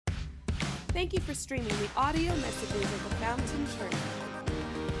Thank you for streaming the audio messages of the Fountain Church.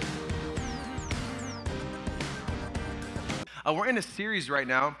 We're in a series right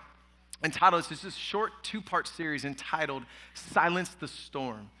now entitled, it's this short two-part series entitled Silence the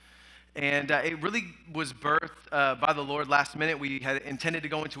Storm. And it really was birthed by the Lord last minute. We had intended to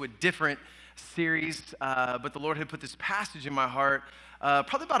go into a different series, but the Lord had put this passage in my heart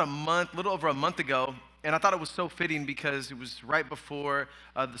probably about a little over a month ago. And I thought it was so fitting because it was right before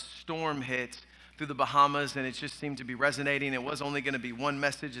the storm hit through the Bahamas, and it just seemed to be resonating. It was only going to be one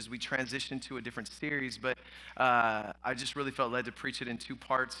message as we transitioned to a different series, but I just really felt led to preach it in two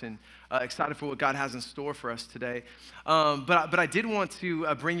parts, and excited for what God has in store for us today. But I did want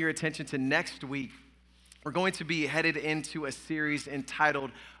to bring your attention to next week. We're going to be headed into a series entitled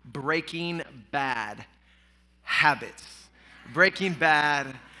Breaking Bad Habits. Breaking Bad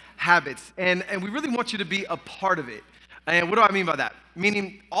Habits. And we really want you to be a part of it. And what do I mean by that?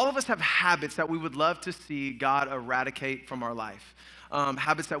 Meaning all of us have habits that we would love to see God eradicate from our life.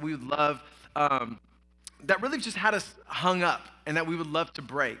 Habits that we would love, that really just had us hung up and that we would love to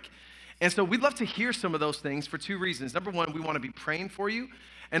break. And so we'd love to hear some of those things for two reasons. Number one, we want to be praying for you.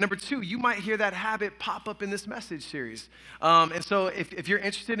 And number two, you might hear that habit pop up in this message series. And so if you're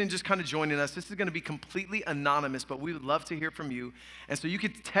interested in just kind of joining us, this is going to be completely anonymous, but we would love to hear from you. And so you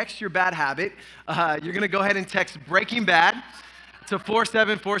could text your bad habit. You're going to go ahead and text Breaking Bad to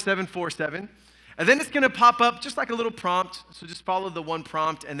 474747. And then it's going to pop up just like a little prompt. So just follow the one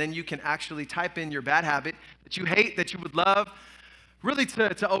prompt, and then you can actually type in your bad habit that you hate, that you would love, really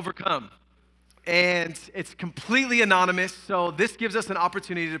to overcome. And it's completely anonymous, so this gives us an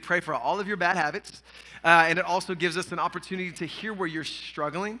opportunity to pray for all of your bad habits, and it also gives us an opportunity to hear where you're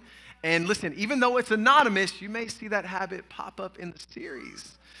struggling. And listen, even though it's anonymous, you may see that habit pop up in the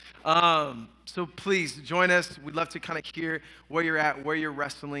series. So please join us. We'd love to kind of hear where you're at, where you're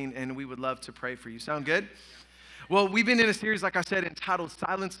wrestling, and we would love to pray for you. Sound good? Well, we've been in a series, like I said, entitled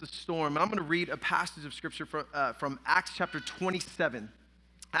Silence the Storm, and I'm going to read a passage of scripture from Acts chapter 27.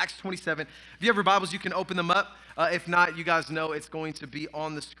 Acts 27. If you have your Bibles, you can open them up. If not, you guys know it's going to be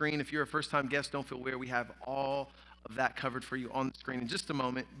on the screen. If you're a first-time guest, don't feel weird. We have all of that covered for you on the screen in just a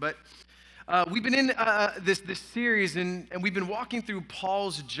moment. But we've been in this series, and we've been walking through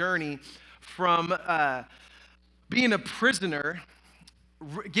Paul's journey from being a prisoner,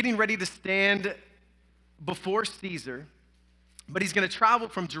 getting ready to stand before Caesar, but he's going to travel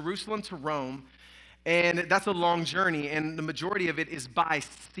from Jerusalem to Rome. And that's a long journey, and the majority of it is by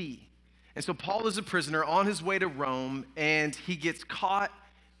sea. And so Paul is a prisoner on his way to Rome, and he gets caught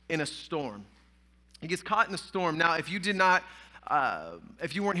in a storm. He gets caught in a storm. Now, if you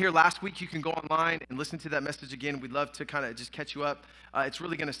weren't here last week, you can go online and listen to that message again. We'd love to kind of just catch you up. It's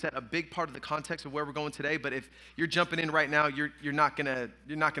really going to set a big part of the context of where we're going today. But if you're jumping in right now, you're not gonna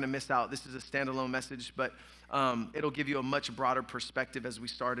miss out. This is a standalone message, but it'll give you a much broader perspective as we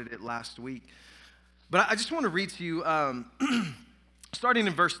started it last week. But I just want to read to you, starting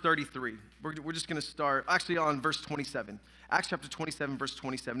in verse 33. We're just going to start, actually on verse 27. Acts chapter 27, verse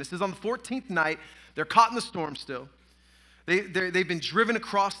 27. It says, on the 14th night, they're caught in the storm still. They've been driven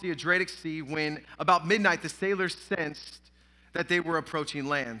across the Adriatic Sea when, about midnight, the sailors sensed that they were approaching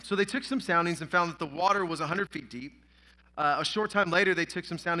land. So they took some soundings and found that the water was 100 feet deep. A short time later, they took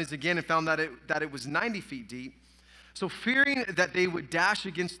some soundings again and found that it was 90 feet deep. So fearing that they would dash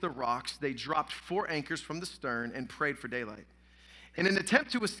against the rocks, they dropped 4 anchors from the stern and prayed for daylight. In an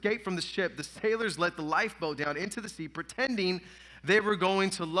attempt to escape from the ship, the sailors let the lifeboat down into the sea, pretending they were going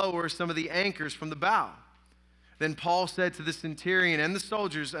to lower some of the anchors from the bow. Then Paul said to the centurion and the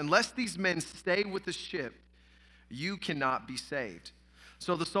soldiers, unless these men stay with the ship, you cannot be saved.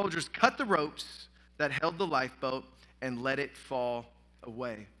 So the soldiers cut the ropes that held the lifeboat and let it fall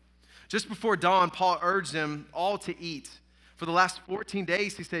away. Just before dawn, Paul urged them all to eat. For the last 14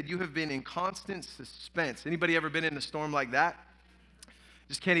 days, he said, you have been in constant suspense. Anybody ever been in a storm like that?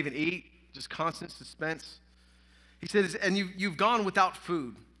 Just can't even eat, just constant suspense. He says, and you've gone without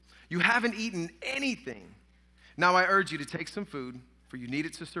food. You haven't eaten anything. Now I urge you to take some food, for you need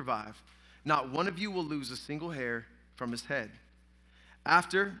it to survive. Not one of you will lose a single hair from his head.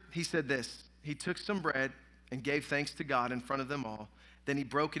 After he said this, he took some bread and gave thanks to God in front of them all. Then he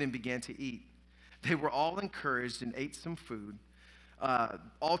broke it and began to eat. They were all encouraged and ate some food.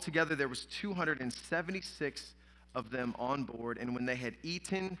 Altogether, there was 276 of them on board, and when they had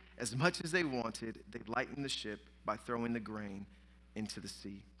eaten as much as they wanted, they lightened the ship by throwing the grain into the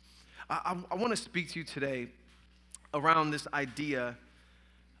sea. I want to speak to you today around this idea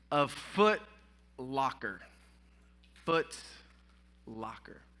of foot locker. Foot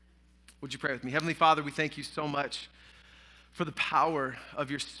locker. Would you pray with me? Heavenly Father, we thank you so much for the power of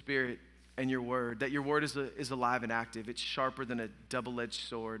your Spirit. and your word, that your word is alive and active. It's sharper than a double-edged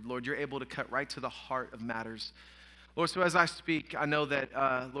sword. Lord, you're able to cut right to the heart of matters. Lord, so as I speak, I know that,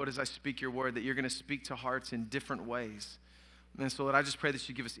 Lord, as I speak your word, that you're going to speak to hearts in different ways. And so, Lord, I just pray that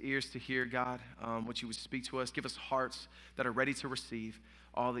you give us ears to hear, God, what you would speak to us. Give us hearts that are ready to receive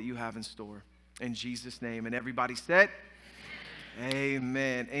all that you have in store. In Jesus' name. And everybody said,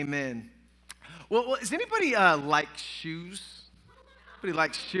 amen. Amen. Well, does anybody like shoes? Anybody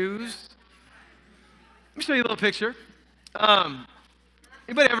like shoes? Let me show you a little picture.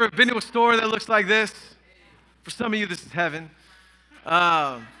 Anybody ever been to a store that looks like this? For some of you, this is heaven.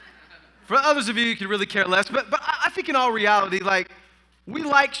 For others of you, you could really care less. But I think in all reality, like, we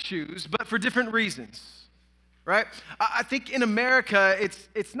like shoes, but for different reasons, right? I think in America,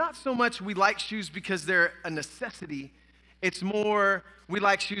 it's not so much we like shoes because they're a necessity. It's more we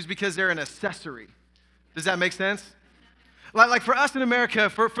like shoes because they're an accessory. Does that make sense? Like for us in America,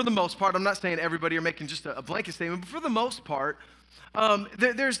 for the most part, I'm not saying everybody are making just a blanket statement, but for the most part,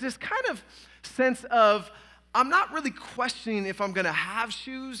 there's this kind of sense of, I'm not really questioning if I'm going to have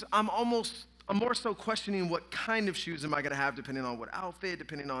shoes. I'm more so questioning what kind of shoes am I going to have, depending on what outfit,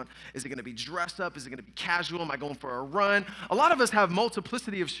 depending on, is it going to be dressed up? Is it going to be casual? Am I going for a run? A lot of us have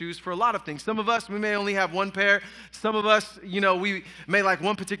multiplicity of shoes for a lot of things. Some of us, we may only have one pair. Some of us, we may like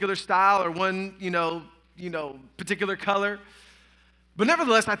one particular style or one, particular color. But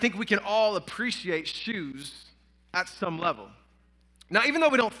nevertheless, I think we can all appreciate shoes at some level. Now, even though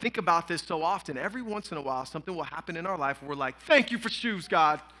we don't think about this so often, every once in a while, something will happen in our life where we're like, thank you for shoes,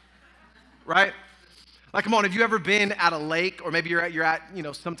 God, right? Like, come on, have you ever been at a lake, or maybe you're at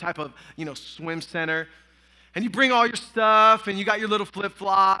some type of, swim center, and you bring all your stuff, and you got your little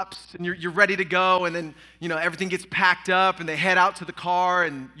flip-flops, and you're ready to go, and then, everything gets packed up, and they head out to the car,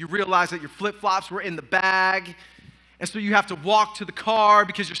 and you realize that your flip-flops were in the bag, and so you have to walk to the car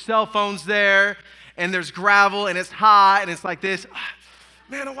because your cell phone's there, and there's gravel, and it's hot, and it's like this.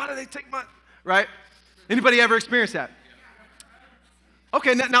 Man, why do they take my, right? Anybody ever experienced that?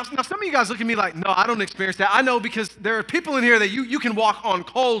 Okay, now some of you guys look at me like, no, I don't experience that. I know because there are people in here that you can walk on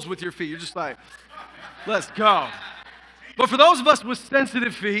coals with your feet. You're just like, let's go. But for those of us with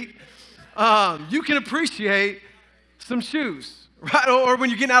sensitive feet, you can appreciate some shoes, right? Or when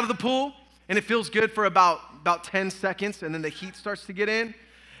you're getting out of the pool and it feels good for about 10 seconds and then the heat starts to get in,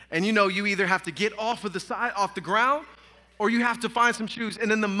 and you either have to get off the ground, or you have to find some shoes. And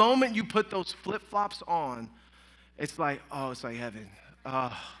then the moment you put those flip-flops on, it's like, oh, it's like heaven.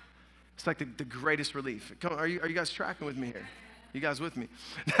 It's like the greatest relief. Come on, are you guys tracking with me here? You guys with me?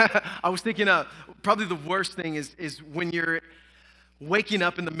 I was thinking probably the worst thing is when you're waking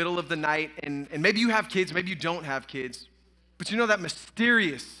up in the middle of the night, and maybe you have kids, maybe you don't have kids, but that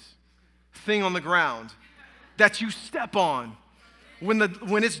mysterious thing on the ground that you step on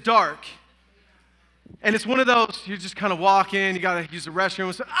when it's dark. And it's one of those, you're just kind of walking, you got to use the restroom,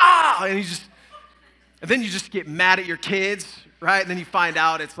 and so, and then you just get mad at your kids, right? And then you find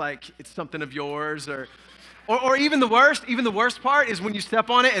out it's something of yours, or even the worst part is when you step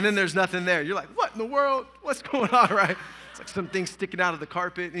on it and then there's nothing there. You're like, what in the world? What's going on, right? It's like something sticking out of the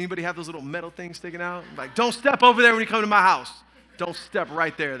carpet. Anybody have those little metal things sticking out? Like, don't step over there when you come to my house. Don't step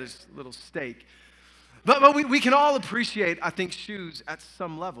right there. There's a little stake. But we can all appreciate, I think, shoes at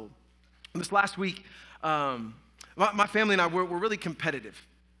some level. This last week, my family and I, we're really competitive,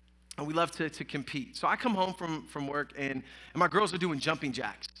 and we love to compete. So I come home from work, and my girls are doing jumping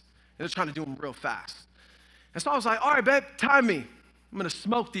jacks, and they're trying to do them real fast. And so I was like, all right, babe, time me. I'm going to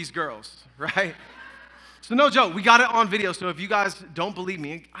smoke these girls, right? So no joke, we got it on video, so if you guys don't believe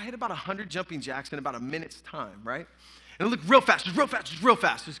me, I hit about 100 jumping jacks in about a minute's time, right? And it looked real fast,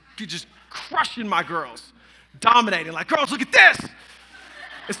 just crushing my girls, dominating, like, girls, look at this.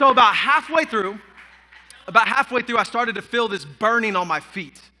 And so about halfway through, I started to feel this burning on my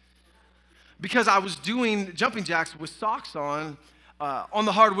feet because I was doing jumping jacks with socks on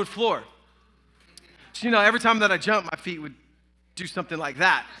the hardwood floor. So, every time that I jumped, my feet would do something like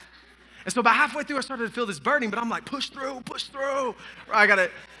that. And so about halfway through, I started to feel this burning, but I'm like, push through.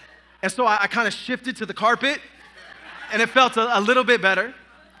 And so I kind of shifted to the carpet, and it felt a little bit better.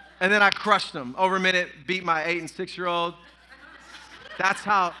 And then I crushed them. Over a minute, beat my 8 and 6-year-old. That's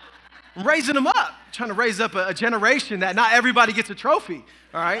how I'm raising them up, trying to raise up a generation that not everybody gets a trophy,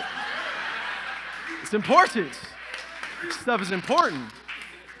 all right? It's important. This stuff is important.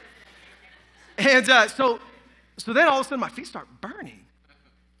 And so then all of a sudden my feet start burning.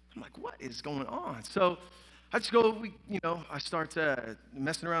 I'm like, what is going on? So I just go, I start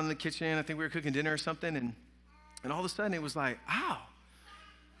messing around in the kitchen. I think we were cooking dinner or something, and all of a sudden it was like, ow.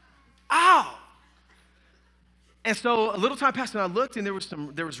 And so a little time passed, and I looked, and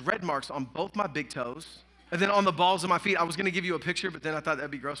there was red marks on both my big toes, and then on the balls of my feet. I was gonna give you a picture, but then I thought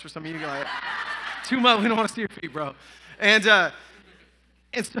that'd be gross for some of you. You're like, too much, we don't wanna see your feet, bro. And so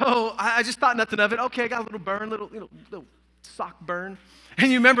I just thought nothing of it. Okay, I got a little burn, little sock burn. And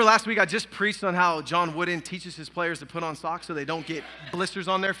you remember last week I just preached on how John Wooden teaches his players to put on socks so they don't get blisters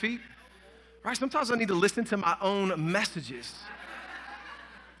on their feet. Right? Sometimes I need to listen to my own messages.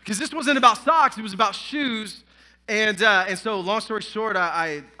 Because this wasn't about socks, it was about shoes. And so long story short,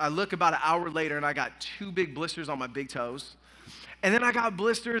 I look about an hour later and I got 2 big blisters on my big toes. And then I got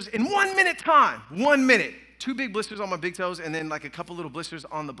blisters in 1 minute time. 1 minute. 2 big blisters on my big toes and then like a couple little blisters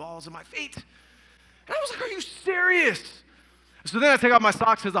on the balls of my feet. And I was like, are you serious? So then I take off my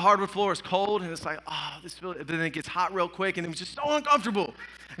socks because the hardwood floor is cold and it's like, oh, then it gets hot real quick and it was just so uncomfortable.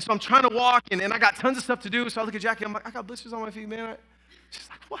 And so I'm trying to walk and I got tons of stuff to do. So I look at Jackie, I'm like, I got blisters on my feet, man. She's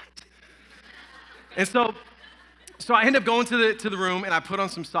like, what? And so I end up going to the room and I put on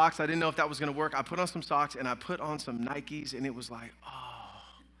some socks. I didn't know if that was gonna work. I put on some socks and I put on some Nikes and it was like, oh,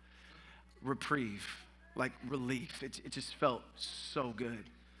 reprieve, like relief. It just felt so good.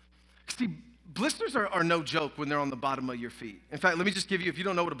 See, blisters are no joke when they're on the bottom of your feet. In fact, let me just give you, if you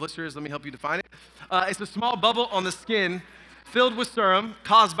don't know what a blister is, let me help you define it. It's a small bubble on the skin filled with serum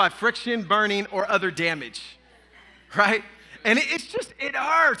caused by friction, burning, or other damage, right? And it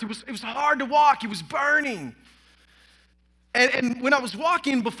hurt. It was hard to walk. It was burning. And when I was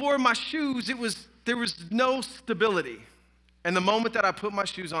walking before my shoes, there was no stability. And the moment that I put my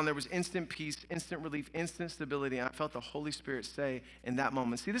shoes on, there was instant peace, instant relief, instant stability. And I felt the Holy Spirit say in that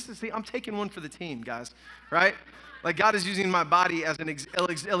moment, see, I'm taking one for the team, guys, right? Like God is using my body as an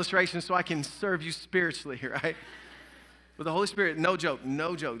illustration so I can serve you spiritually, right? But the Holy Spirit, no joke,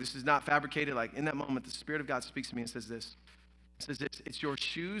 this is not fabricated. Like in that moment, the Spirit of God speaks to me and says this. It says this, it's your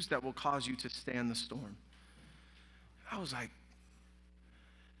shoes that will cause you to stand the storm. I was like,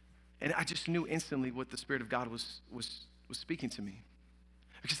 and I just knew instantly what the Spirit of God was speaking to me.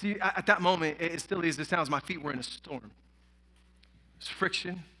 Because see, at that moment, as silly as it sounds, my feet were in a storm. There was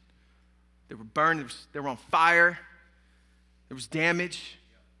friction. They were burned. They were on fire. There was damage.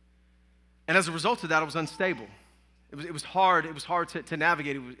 And as a result of that, I was unstable. It was hard. It was hard to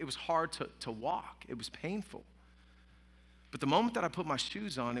navigate. It was hard to walk. It was painful. But the moment that I put my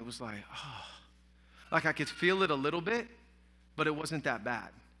shoes on, it was like, oh, like I could feel it a little bit, but it wasn't that bad.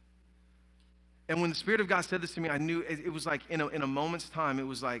 And when the Spirit of God said this to me, I knew it was like in a moment's time, it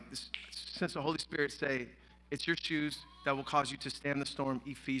was like this sense of Holy Spirit say, it's your shoes that will cause you to stand the storm,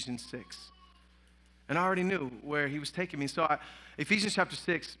 Ephesians 6. And I already knew where he was taking me. So Ephesians chapter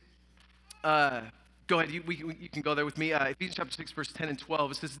 6, go ahead, you can go there with me. Ephesians chapter 6, verse 10 and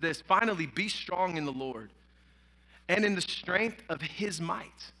 12, it says this, finally be strong in the Lord and in the strength of his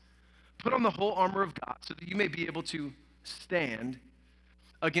might. Put on the whole armor of God so that you may be able to stand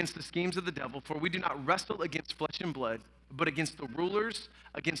against the schemes of the devil, for we do not wrestle against flesh and blood, but against the rulers,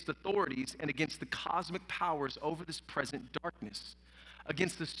 against authorities, and against the cosmic powers over this present darkness,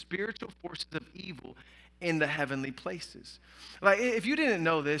 against the spiritual forces of evil in the heavenly places. Like, if you didn't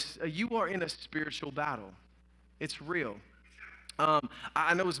know this, you are in a spiritual battle. It's real.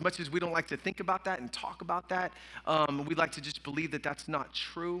 I know as much as we don't like to think about that and talk about that, we like to just believe that that's not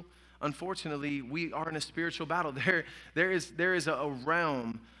true. Unfortunately, we are in a spiritual battle. There is a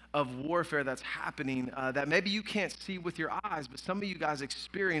realm of warfare that's happening that maybe you can't see with your eyes, but some of you guys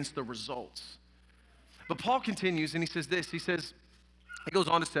experience the results. But Paul continues and he says this. He goes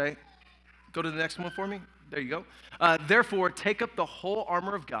on to say, go to the next one for me. There you go. Therefore, take up the whole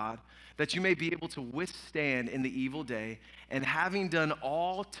armor of God that you may be able to withstand in the evil day, and having done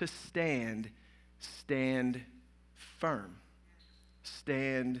all to stand, stand firm.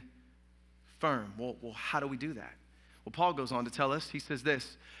 Stand firm. Well, how do we do that? Well, Paul goes on to tell us, he says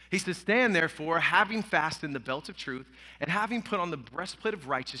this. He says, stand therefore, having fastened the belt of truth, and having put on the breastplate of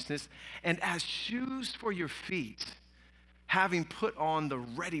righteousness, and as shoes for your feet, having put on the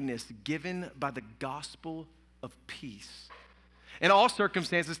readiness given by the gospel of peace. In all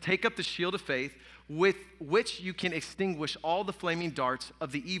circumstances, take up the shield of faith, with which you can extinguish all the flaming darts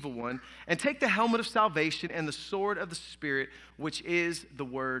of the evil one, and take the helmet of salvation and the sword of the Spirit, which is the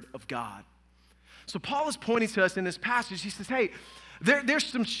word of God. So Paul is pointing to us in this passage. He says, hey, there's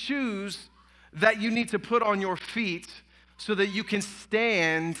some shoes that you need to put on your feet so that you can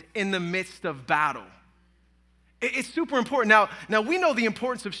stand in the midst of battle. It's super important. Now we know the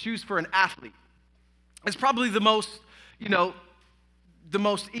importance of shoes for an athlete. It's probably the most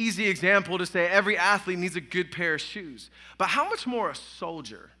easy example to say every athlete needs a good pair of shoes. But how much more a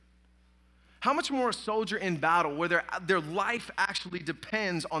soldier? How much more a soldier in battle where their life actually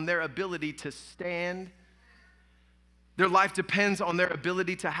depends on their ability to stand Their life depends on their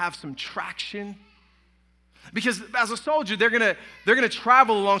ability to have some traction. Because as a soldier, they're gonna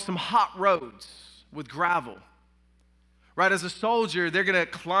travel along some hot roads with gravel. Right? As a soldier, they're gonna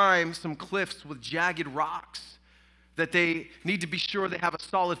climb some cliffs with jagged rocks that they need to be sure they have a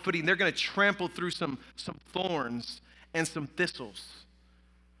solid footing. They're gonna trample through some thorns and some thistles.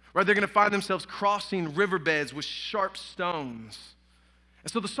 Right? They're gonna find themselves crossing riverbeds with sharp stones.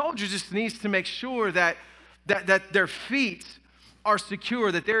 And so the soldier just needs to make sure that their feet are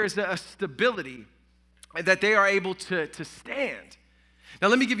secure, that there is a stability, and that they are able to stand. Now,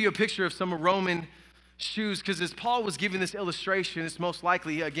 let me give you a picture of some Roman shoes, because as Paul was giving this illustration, it's most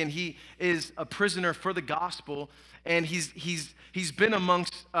likely, again, he is a prisoner for the gospel, and he's been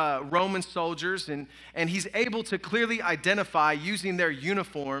amongst Roman soldiers, and he's able to clearly identify using their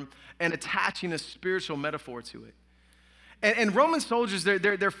uniform and attaching a spiritual metaphor to it. And Roman soldiers,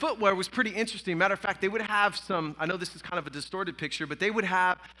 their footwear was pretty interesting. Matter of fact, they would have some, I know this is kind of a distorted picture, but they would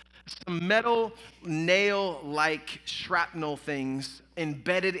have some metal nail-like shrapnel things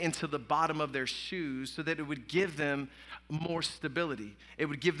embedded into the bottom of their shoes so that it would give them more stability. It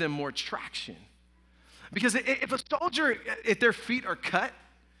would give them more traction. Because if a soldier, if their feet are cut,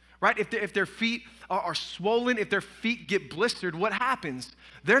 right, if their feet are swollen, if their feet get blistered, what happens?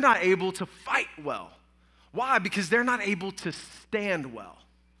 They're not able to fight well. Why? Because they're not able to stand well.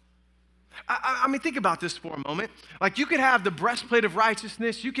 I mean, think about this for a moment. Like, you could have the breastplate of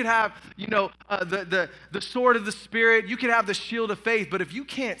righteousness, you could have, the sword of the Spirit, you could have the shield of faith, but if you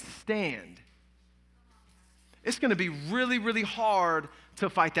can't stand, it's going to be really, really hard to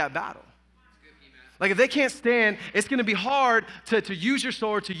fight that battle. Like, if they can't stand, it's going to be hard to use your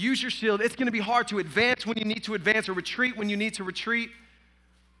sword, to use your shield. It's going to be hard to advance when you need to advance or retreat when you need to retreat.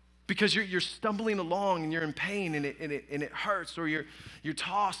 Because you're stumbling along and you're in pain and it hurts, or you're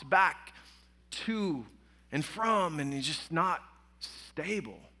tossed back to and from and you're just not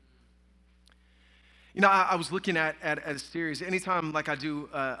stable. I was looking at a series. Anytime like I do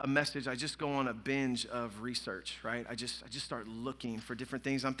a message, I just go on a binge of research, right? I just start looking for different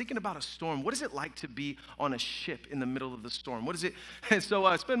things. I'm thinking about a storm. What is it like to be on a ship in the middle of the storm? What is it? And so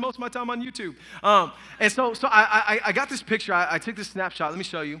I spend most of my time on YouTube. And so I got this picture. I took this snapshot. Let me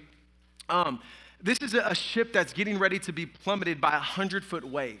show you. This is a ship that's getting ready to be plummeted by a 100-foot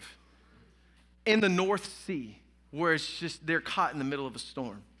wave in the North Sea, where it's just, they're caught in the middle of a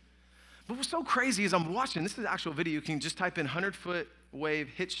storm. But what's so crazy is I'm watching, this is an actual video, you can just type in 100-foot wave,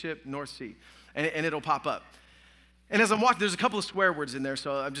 hit ship, North Sea, and it'll pop up. And as I'm watching, there's a couple of swear words in there,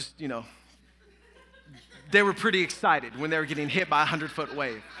 so I'm just, they were pretty excited when they were getting hit by a 100-foot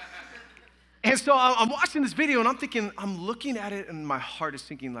wave. And so I'm watching this video, and I'm thinking, I'm looking at it, and my heart is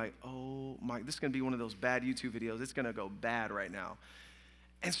thinking like, oh my, this is going to be one of those bad YouTube videos. It's going to go bad right now.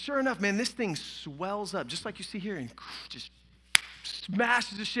 And sure enough, man, this thing swells up, just like you see here, and just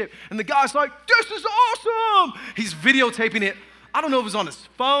smashes the ship. And the guy's like, this is awesome! He's videotaping it. I don't know if it was on his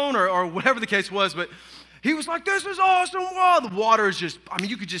phone or whatever the case was, but he was like, this is awesome! Wow, the water is just,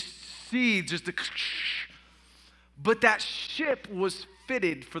 you could just see just the... But that ship was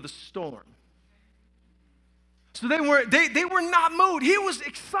fitted for the storm. So they were not moved. He was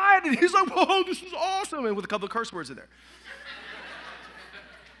excited. He's like, whoa, this is awesome. And with a couple of curse words in there.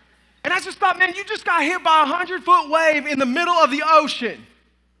 And I just thought, man, you just got hit by a 100-foot wave in the middle of the ocean.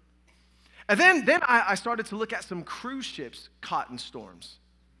 And then I started to look at some cruise ships caught in storms.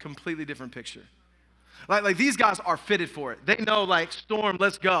 Completely different picture. Like these guys are fitted for it. They know, like, storm,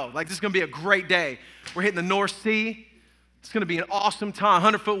 let's go. Like, this is going to be a great day. We're hitting the North Sea. It's going to be an awesome time.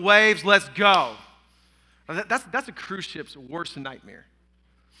 100-foot waves, let's go. That's a cruise ship's worst nightmare,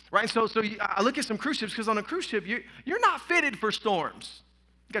 right? So I look at some cruise ships, because on a cruise ship, you're not fitted for storms.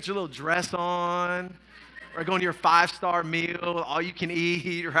 You got your little dress on, or going to your 5-star meal, all you can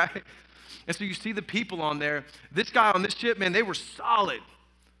eat, right? And so you see the people on there. This guy on this ship, man, they were solid.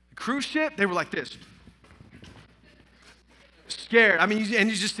 The cruise ship, they were like this. Scared. And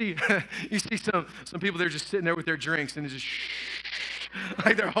you just see, you see some people, they're just sitting there with their drinks, and it's just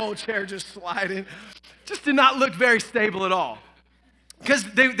like their whole chair just sliding. Just did not look very stable at all. Because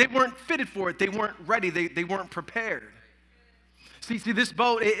they weren't fitted for it. They weren't ready. They weren't prepared. See, this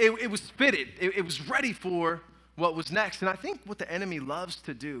boat, it was fitted. It was ready for what was next. And I think what the enemy loves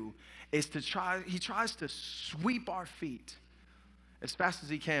to do is he tries to sweep our feet as fast as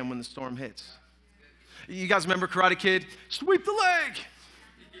he can when the storm hits. You guys remember Karate Kid? Sweep the leg.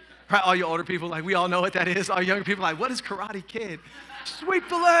 Right, all you older people, like, we all know what that is. All younger people, like, what is Karate Kid? Sweep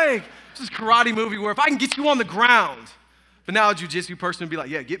the leg. This is a karate movie where if I can get you on the ground. But now a jiu-jitsu person would be like,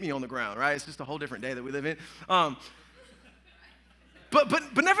 yeah, get me on the ground, right? It's just a whole different day that we live in. But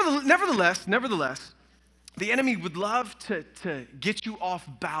nevertheless, The enemy would love to get you off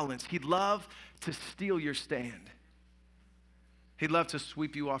balance. He'd love to steal your stand. He'd love to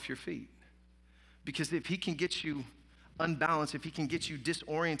sweep you off your feet. Because if he can get you unbalanced, if he can get you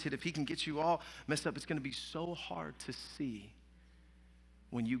disoriented, if he can get you all messed up, it's going to be so hard to see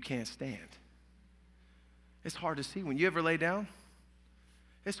when you can't stand. It's hard to see. When you ever lay down,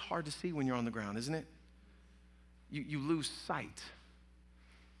 it's hard to see when you're on the ground, isn't it? You lose sight.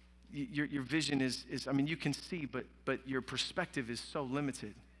 Your vision is I mean, you can see, but your perspective is so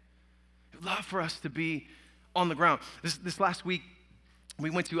limited. I'd love for us to be on the ground. This last week, we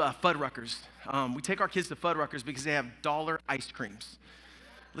went to Fuddruckers. We take our kids to Fuddruckers because they have dollar ice creams.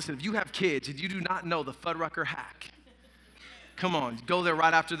 Listen, if you have kids and you do not know the Fuddrucker hack, come on, go there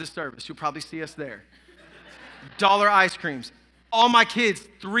right after this service. You'll probably see us there. Dollar ice creams. All my kids,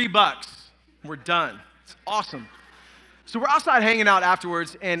 $3. We're done. It's awesome. So we're outside hanging out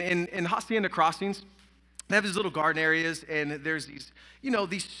afterwards, and in Hacienda Crossings, they have these little garden areas, and there's these,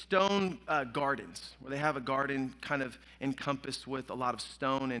 these stone gardens where they have a garden kind of encompassed with a lot of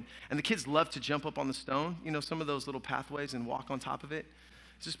stone, and the kids love to jump up on the stone, some of those little pathways and walk on top of it.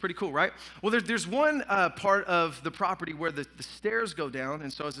 It's just pretty cool, right? Well, there's one part of the property where the stairs go down,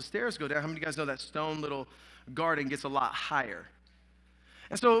 and so as the stairs go down, how many of you guys know that stone little garden gets a lot higher?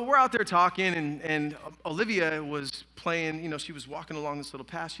 And so we're out there talking, and Olivia was playing, she was walking along this little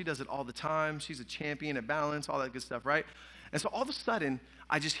path. She does it all the time. She's a champion at balance, all that good stuff, right? And so all of a sudden,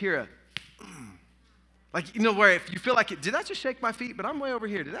 I just hear like, where if you feel like did that just shake my feet? But I'm way over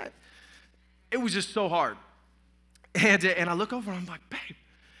here. It was just so hard. And I look over and I'm like, babe.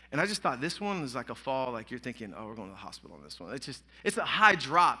 And I just thought this one was like a fall, like you're thinking, oh, we're going to the hospital on this one. It's a high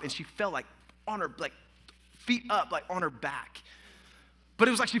drop. And she fell like on her, like feet up, like on her back. But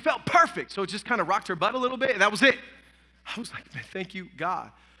it was like she felt perfect, so it just kind of rocked her butt a little bit, and that was it. I was like, man, thank you,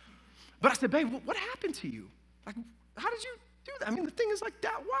 God. But I said, babe, what happened to you? Like, how did you do that? I mean, the thing is like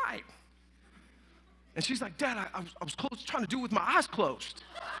that wide. And she's like, Dad, I was trying to do it with my eyes closed.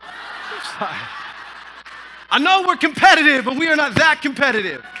 I know we're competitive, but we are not that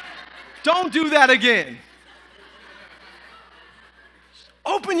competitive. Don't do that again.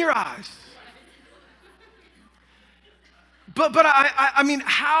 Open your eyes. But I mean,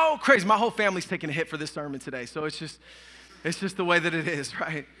 how crazy. My whole family's taking a hit for this sermon today, so it's just the way that it is,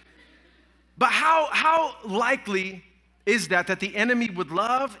 right? But how likely is that the enemy would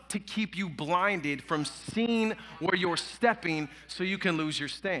love to keep you blinded from seeing where you're stepping so you can lose your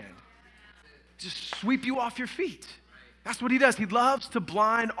stand? Just sweep you off your feet. That's what he does. He loves to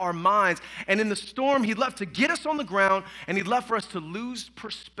blind our minds. And in the storm, he'd love to get us on the ground, and he'd love for us to lose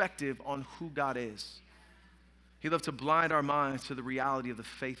perspective on who God is. He'd love to blind our minds to the reality of the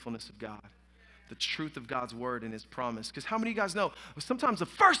faithfulness of God, the truth of God's word and his promise. Because how many of you guys know, sometimes the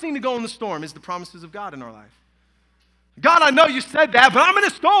first thing to go in the storm is the promises of God in our life. God, I know you said that, but I'm in a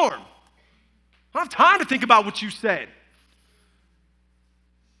storm. I don't have time to think about what you said.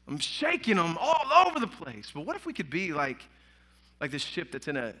 I'm shaking them all over the place. But what if we could be like this ship that's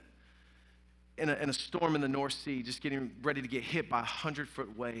in a storm in the North Sea, just getting ready to get hit by a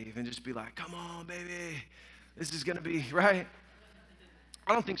 100-foot wave, and just be like, come on, baby. This is going to be, right?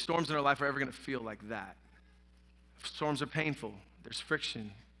 I don't think storms in our life are ever going to feel like that. Storms are painful. There's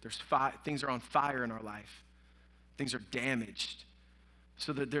friction. Things are on fire in our life. Things are damaged.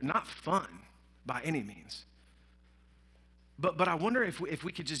 So they're not fun by any means. But I wonder if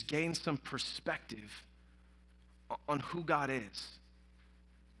we could just gain some perspective on who God is,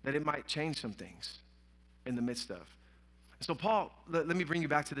 that it might change some things in the midst of. So Paul, let me bring you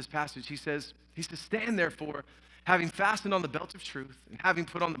back to this passage. He says, stand therefore, having fastened on the belt of truth, and having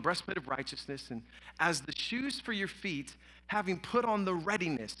put on the breastplate of righteousness, and as the shoes for your feet, having put on the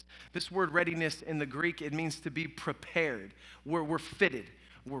readiness. This word readiness in the Greek, it means to be prepared. We're fitted,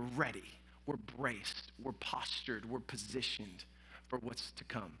 we're ready, we're braced, we're postured, we're positioned for what's to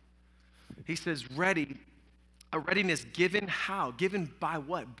come. He says ready, a readiness given how? Given by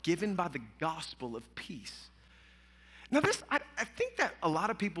what? Given by the gospel of peace. Now I think that a lot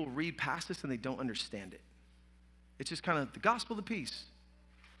of people read past this and they don't understand it. It's just kind of the gospel of peace.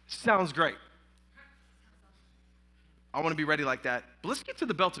 Sounds great. I want to be ready like that. But let's get to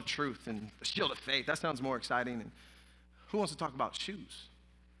the belt of truth and the shield of faith. That sounds more exciting. And who wants to talk about shoes?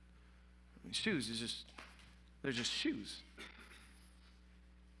 I mean, shoes is they're just shoes.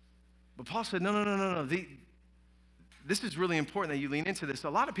 But Paul said, no. This is really important that you lean into this. A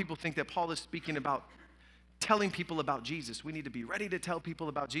lot of people think that Paul is speaking about telling people about Jesus. We need to be ready to tell people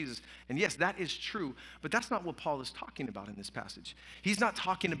about Jesus. And yes, that is true, but that's not what Paul is talking about in this passage. He's not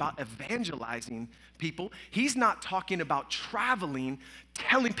talking about evangelizing people. He's not talking about traveling,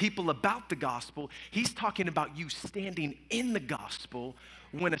 telling people about the gospel. He's talking about you standing in the gospel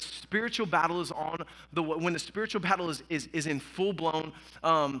when a spiritual battle is when the spiritual battle is in full-blown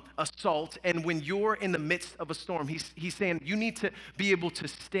assault, and when you're in the midst of a storm. He's saying you need to be able to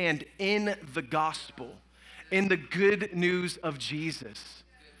stand in the gospel, in the good news of Jesus.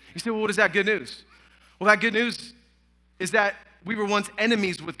 You say, well, what is that good news? Well, that good news is that we were once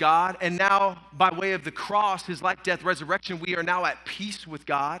enemies with God, and now by way of the cross, his life, death, resurrection, we are now at peace with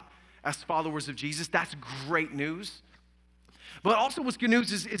God as followers of Jesus. That's great news. But also what's good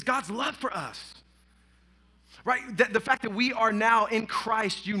news is God's love for us, right? The fact that we are now in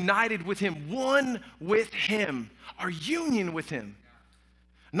Christ, united with him, one with him, our union with him.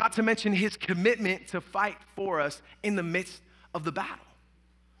 Not to mention his commitment to fight for us in the midst of the battle.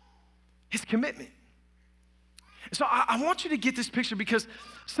 His commitment. So I want you to get this picture, because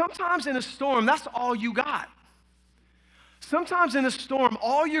sometimes in a storm, that's all you got. Sometimes in a storm,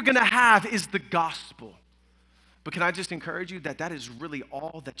 all you're gonna have is the gospel. But can I just encourage you that that is really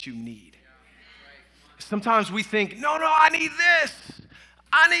all that you need? Sometimes we think, no, I need this.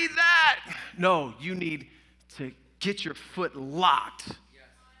 I need that. No, you need to get your foot locked.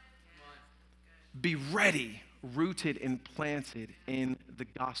 Be ready, rooted and planted in the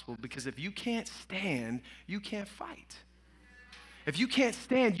gospel. Because if you can't stand, you can't fight. If you can't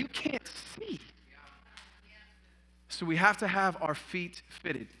stand, you can't see. So we have to have our feet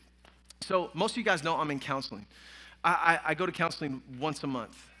fitted. So most of you guys know I'm in counseling. I go to counseling once a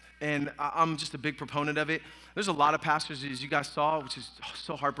month, and I'm just a big proponent of it. There's a lot of pastors, as you guys saw, which is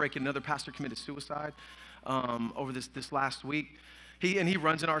so heartbreaking. Another pastor committed suicide over this last week. He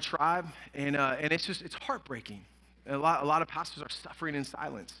runs in our tribe, and it's heartbreaking. A lot of pastors are suffering in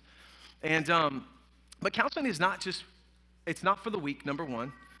silence. And but counseling is it's not for the weak, number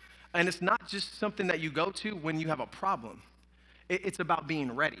one, and it's not just something that you go to when you have a problem. It's about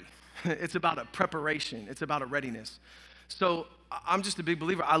being ready. It's about a preparation. It's about a readiness. So I'm just a big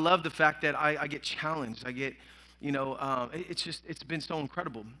believer. I love the fact that I get challenged. I get, it's been so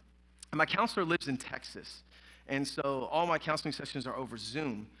incredible. And my counselor lives in Texas. And so all my counseling sessions are over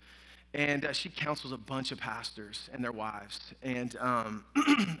Zoom. And she counsels a bunch of pastors and their wives. And and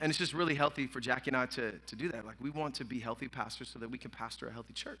it's just really healthy for Jackie and I to do that. Like, we want to be healthy pastors so that we can pastor a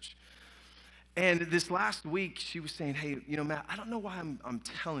healthy church. And this last week, she was saying, hey, Matt, I don't know why I'm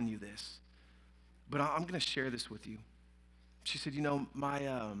telling you this, but I'm going to share this with you. She said,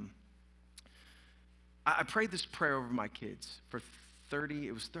 I prayed this prayer over my kids for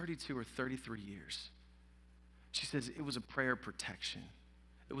 32 or 33 years. She says it was a prayer of protection.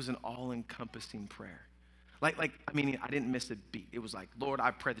 It was an all-encompassing prayer. I didn't miss a beat. It was like, Lord, I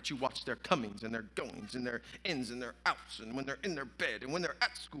pray that you watch their comings and their goings and their ins and their outs, and when they're in their bed and when they're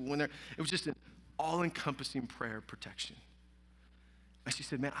at school, it was just an all-encompassing prayer of protection. And she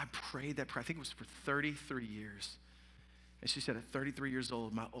said, man, I prayed that prayer. I think it was for 33 years. And she said, at 33 years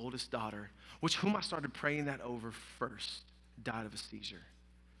old, my oldest daughter, whom I started praying that over first, died of a seizure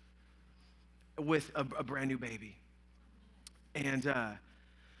with a brand new baby. And so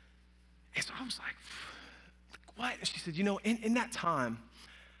I was like, what? And she said, in that time,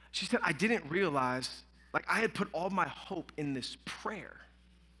 she said, I didn't realize, I had put all my hope in this prayer.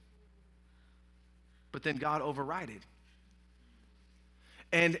 But then God overrided.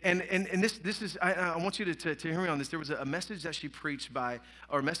 And this is, I want you to hear me on this. There was a message that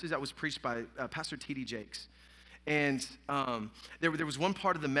was preached by Pastor T.D. Jakes. And there was one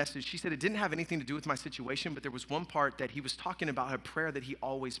part of the message, she said it didn't have anything to do with my situation, but there was one part that he was talking about a prayer that he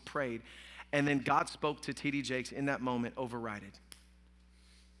always prayed. And then God spoke to T.D. Jakes in that moment, overrided.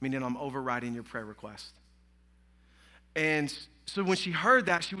 Meaning, I'm overriding your prayer request. And so when she heard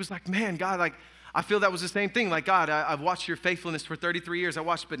that, she was like, man, God, I feel that was the same thing. Like, God, I've watched your faithfulness for 33 years.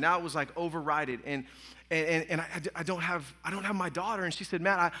 But now it was overrided. And I don't have my daughter. And she said,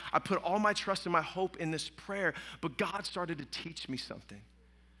 man, I put all my trust and my hope in this prayer, but God started to teach me something.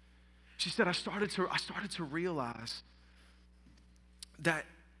 She said, I started to realize that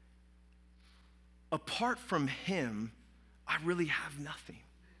apart from him, I really have nothing.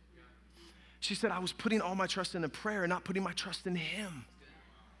 She said, I was putting all my trust in the prayer and not putting my trust in him.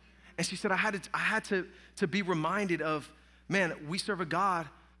 And she said, I had to be reminded of, man, we serve a God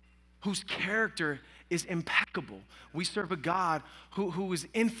whose character is impeccable. We serve a God who is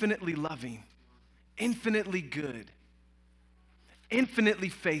infinitely loving, infinitely good, infinitely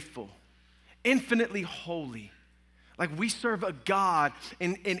faithful, infinitely holy. Like we serve a God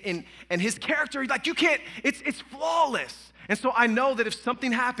and his character, like you can't, it's flawless. And so I know that if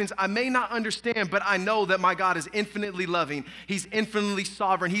something happens, I may not understand, but I know that my God is infinitely loving. He's infinitely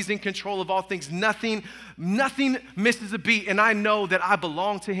sovereign. He's in control of all things. Nothing misses a beat. And I know that I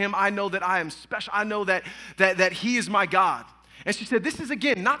belong to him. I know that I am special. I know that he is my God. And she said, this is,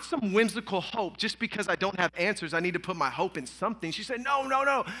 again, not some whimsical hope. Just because I don't have answers, I need to put my hope in something. She said,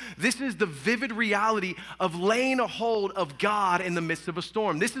 no. This is the vivid reality of laying a hold of God in the midst of a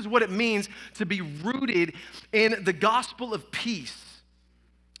storm. This is what it means to be rooted in the gospel of peace.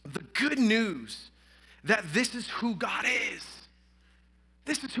 The good news that this is who God is.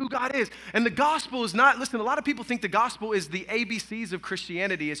 This is who God is. And the gospel is not, listen, a lot of people think the gospel is the ABCs of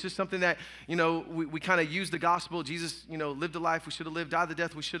Christianity. It's just something that, we kind of use the gospel. Jesus, lived a life we should have lived, died the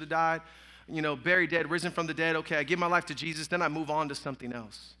death we should have died, buried, dead, risen from the dead. Okay, I give my life to Jesus, then I move on to something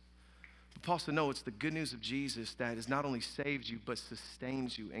else. But Paul said, no, it's the good news of Jesus that has not only saved you, but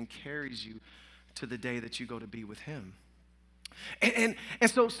sustains you and carries you to the day that you go to be with him. And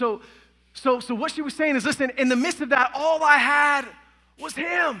so what she was saying is, listen, in the midst of that, all I had was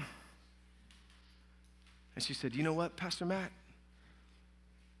him. And she said, you know what, Pastor Matt?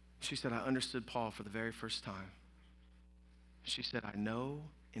 She said, I understood Paul for the very first time. She said, I know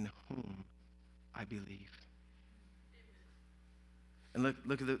in whom I believe. And look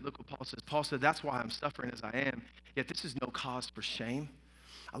what Paul says. Paul said, that's why I'm suffering as I am, yet this is no cause for shame.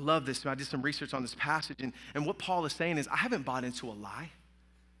 I love this. I did some research on this passage, and what Paul is saying is, I haven't bought into a lie.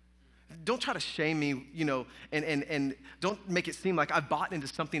 Don't try to shame me, and don't make it seem like I've bought into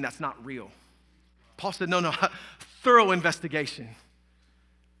something that's not real. Paul said, no, thorough investigation.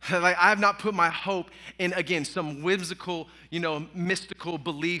 Like I have not put my hope in, again, some whimsical, mystical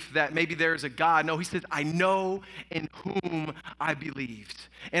belief that maybe there is a God. No, he says, I know in whom I believed.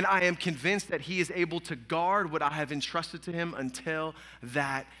 And I am convinced that he is able to guard what I have entrusted to him until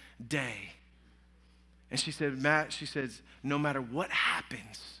that day. And she said, Matt, she says, no matter what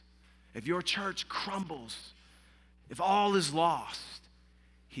happens, if your church crumbles, if all is lost,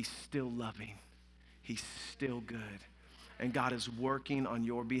 he's still loving. He's still good. And God is working on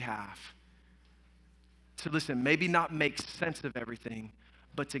your behalf to, listen, maybe not make sense of everything,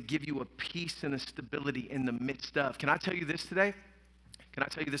 but to give you a peace and a stability in the midst of. Can I tell you this today?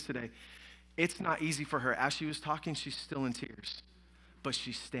 It's not easy for her. As she was talking, she's still in tears, but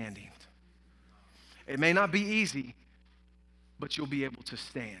she's standing. It may not be easy, but you'll be able to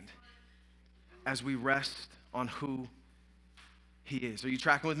stand as we rest on who he is. Are you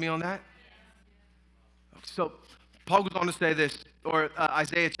tracking with me on that? So Paul goes on to say this, or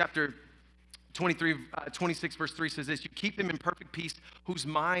Isaiah chapter 26 verse 3 says this, you keep them in perfect peace whose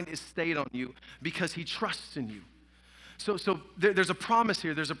mind is stayed on you because he trusts in you. So there's a promise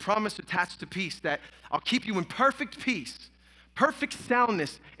here. There's a promise attached to peace that I'll keep you in perfect peace, perfect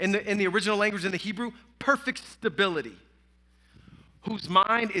soundness in the original language in the Hebrew, perfect stability. Whose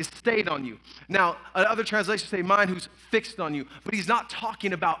mind is stayed on you. Now, other translations say mind who's fixed on you, but he's not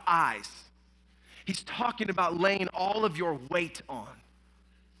talking about eyes. He's talking about laying all of your weight on.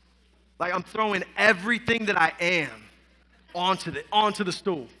 Like I'm throwing everything that I am onto the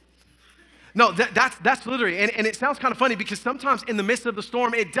stool. No, that's literally, and it sounds kind of funny because sometimes in the midst of the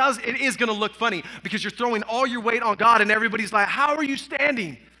storm, it is gonna look funny because you're throwing all your weight on God and everybody's like, how are you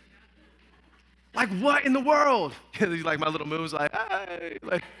standing? Like, what in the world? Like my little moves, like, hey.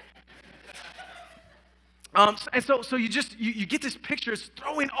 And so you get this picture, it's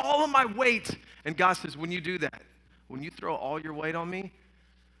throwing all of my weight. And God says, when you do that, when you throw all your weight on me,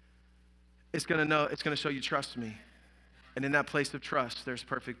 it's gonna show you trust me. And in that place of trust, there's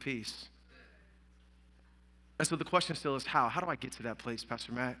perfect peace. And so the question still is how? How do I get to that place,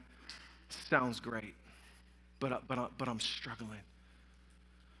 Pastor Matt? Sounds great, but I'm struggling.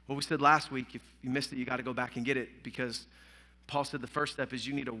 What we said last week, if you missed it, you got to go back and get it because Paul said the first step is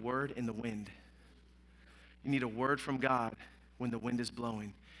you need a word in the wind. You need a word from God when the wind is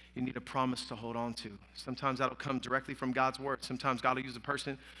blowing. You need a promise to hold on to. Sometimes that'll come directly from God's word. Sometimes God will use a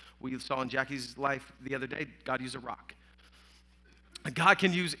person. We saw in Jackie's life the other day, God used a rock. God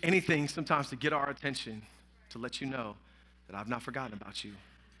can use anything sometimes to get our attention, to let you know that I've not forgotten about you.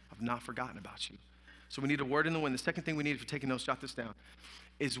 I've not forgotten about you. So we need a word in the wind. The second thing we need, if you're taking notes, jot this down,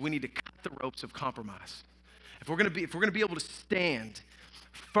 is we need to cut the ropes of compromise. If we're gonna be able to stand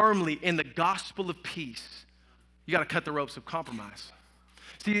firmly in the gospel of peace, you gotta cut the ropes of compromise.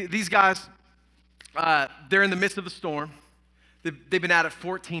 See, these guys, they're in the midst of the storm. They've been at it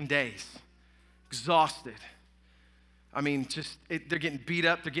 14 days, exhausted. I mean, they're getting beat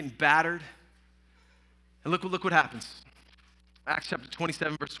up, they're getting battered. And look what happens. Acts chapter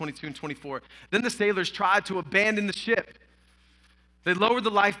 27, verse 22 and 24. Then the sailors tried to abandon the ship. They lowered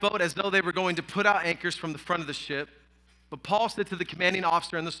the lifeboat as though they were going to put out anchors from the front of the ship. But Paul said to the commanding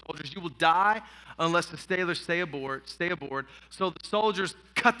officer and the soldiers, "You will die unless the sailors stay aboard. So the soldiers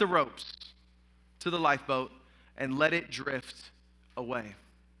cut the ropes to the lifeboat and let it drift away.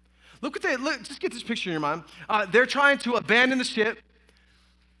 Look, just get this picture in your mind. They're trying to abandon the ship,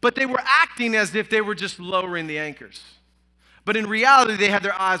 but they were acting as if they were just lowering the anchors. But in reality, they had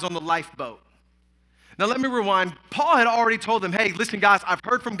their eyes on the lifeboat. Now let me rewind. Paul had already told them, hey, listen guys, I've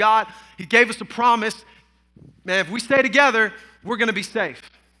heard from God. He gave us a promise. Man, if we stay together, we're going to be safe.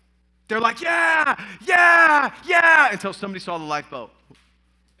 They're like, yeah, until somebody saw the lifeboat.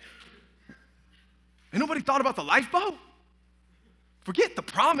 Ain't nobody thought about the lifeboat? Forget the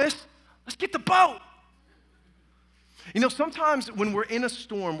promise. Let's get the boat. You know, sometimes when we're in a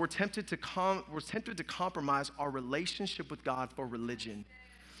storm, we're tempted to compromise our relationship with God for religion,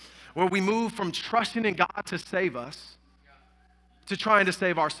 where we move from trusting in God to save us to trying to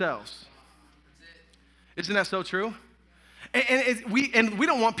save ourselves. Isn't that so true? And we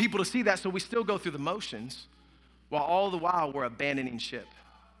don't want people to see that, so we still go through the motions while all the while we're abandoning ship.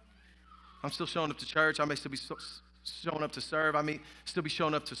 I'm still showing up to church. I may still be showing up to serve. I may still be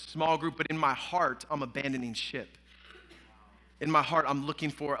showing up to small group, but in my heart, I'm abandoning ship. In my heart, I'm looking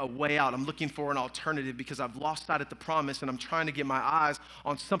for a way out. I'm looking for an alternative because I've lost sight at the promise and I'm trying to get my eyes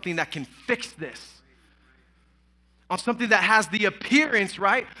on something that can fix this. On something that has the appearance,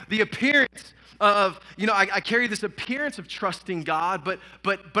 right? The appearance of, you know, I carry this appearance of trusting God, but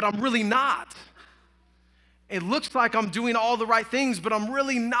I'm really not. It looks like I'm doing all the right things, but I'm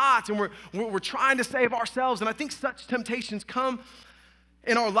really not. And we're trying to save ourselves. And I think such temptations come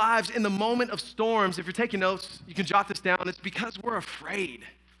in our lives in the moment of storms. If you're taking notes, you can jot this down. It's because we're afraid.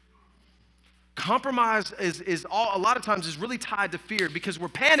 Compromise is a lot of times is really tied to fear because we're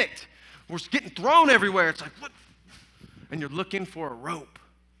panicked. We're getting thrown everywhere. It's like, what? And you're looking for a rope.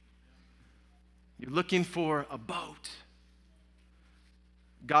 You're looking for a boat.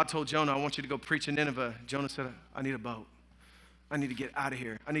 God told Jonah, I want you to go preach in Nineveh. Jonah said, I need a boat. I need to get out of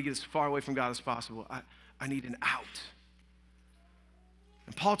here. I need to get as far away from God as possible. I need an out.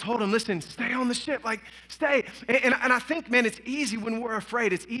 And Paul told him, listen, stay on the ship, like stay. And I think, man, it's easy when we're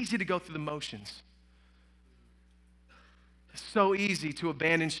afraid. It's easy to go through the motions. It's so easy to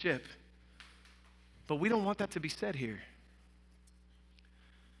abandon ship. But we don't want that to be said here.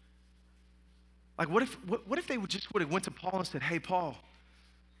 Like what if they would have went to Paul and said, hey, Paul,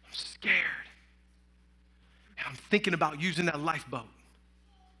 I'm scared. And I'm thinking about using that lifeboat.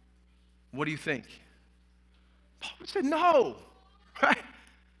 What do you think? Paul would have said, no, right?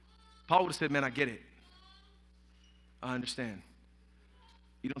 Paul would have said, man, I get it. I understand.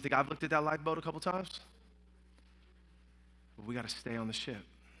 You don't think I've looked at that lifeboat a couple times? But we got to stay on the ship.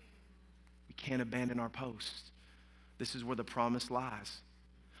 We can't abandon our post. This is where the promise lies.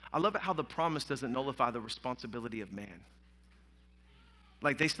 I love it how the promise doesn't nullify the responsibility of man.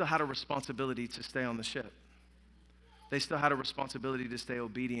 Like they still had a responsibility to stay on the ship. They still had a responsibility to stay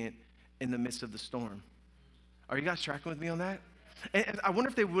obedient in the midst of the storm. Are you guys tracking with me on that? And I wonder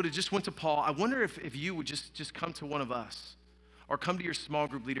if they would have just went to Paul. I wonder if you would just come to one of us or come to your small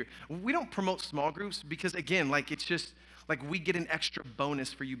group leader. We don't promote small groups because, again, like it's just like we get an extra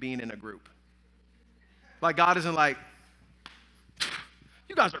bonus for you being in a group. Like God isn't like,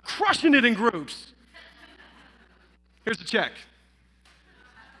 you guys are crushing it in groups. Here's the check.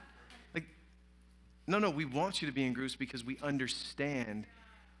 Like, no, we want you to be in groups because we understand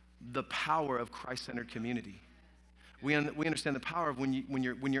the power of Christ-centered community. We understand the power of when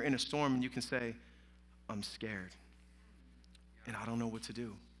you're in a storm and you can say, I'm scared and I don't know what to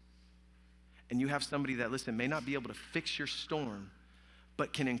do. And you have somebody that, listen, may not be able to fix your storm,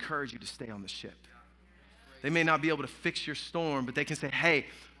 but can encourage you to stay on the ship. They may not be able to fix your storm, but they can say, hey,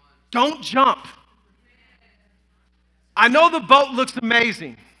 don't jump. I know the boat looks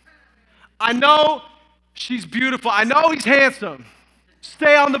amazing. I know she's beautiful. I know he's handsome.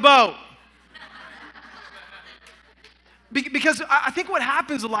 Stay on the boat. Because I think what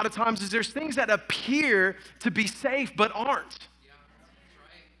happens a lot of times is there's things that appear to be safe but aren't.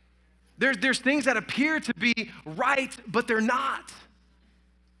 There's things that appear to be right, but they're not.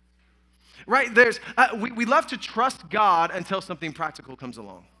 Right? We love to trust God until something practical comes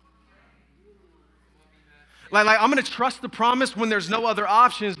along. Like I'm going to trust the promise when there's no other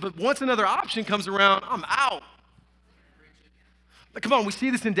options, but once another option comes around, I'm out. Like, come on, we see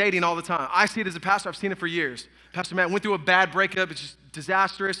this in dating all the time. I see it as a pastor. I've seen it for years. Pastor Matt went through a bad breakup. It's just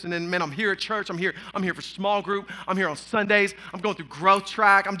disastrous. And then, man, I'm here at church. I'm here for small group. I'm here on Sundays. I'm going through growth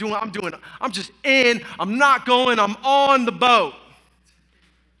track. I'm just in. I'm not going. I'm on the boat.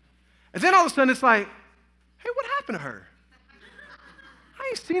 And then all of a sudden it's like, hey, what happened to her? I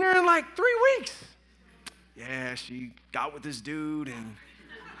ain't seen her in like 3 weeks. Yeah, she got with this dude and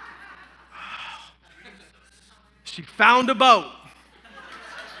she found a boat.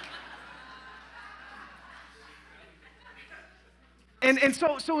 And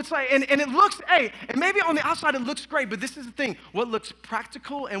so it's like, and it looks, hey, and maybe on the outside it looks great, but this is the thing. What looks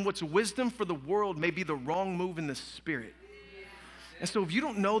practical and what's wisdom for the world may be the wrong move in the spirit. And so if you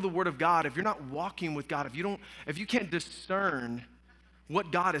don't know the Word of God, if you're not walking with God, if you can't discern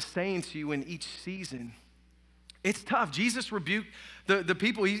what God is saying to you in each season, it's tough. Jesus rebuked the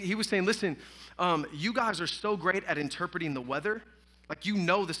people. He was saying, listen, you guys are so great at interpreting the weather. Like, you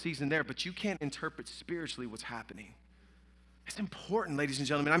know the season there, but you can't interpret spiritually what's happening. It's important, ladies and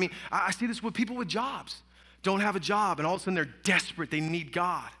gentlemen. I mean, I see this with people with jobs. Don't have a job, and all of a sudden they're desperate. They need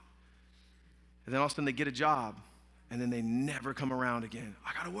God. And then all of a sudden they get a job, and then they never come around again.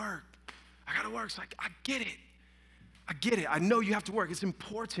 I gotta work. It's like, I get it. I know you have to work. It's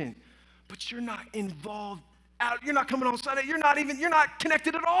important, but you're not involved. You're not coming on Sunday. You're not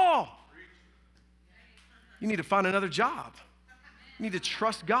connected at all. You need to find another job. You need to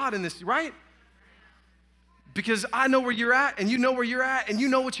trust God in this, right? Because I know where you're at, and you know where you're at, and you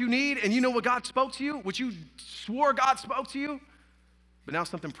know what you need, and you know what God spoke to you, what you swore God spoke to you. But now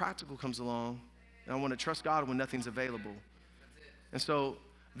something practical comes along, and I want to trust God when nothing's available. And so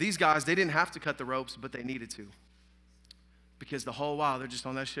these guys, they didn't have to cut the ropes, but they needed to. Because the whole while, they're just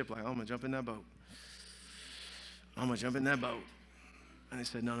on that ship like, oh, I'm going to jump in that boat. And they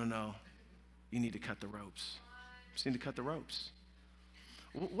said, no. You need to cut the ropes. You just need to cut the ropes.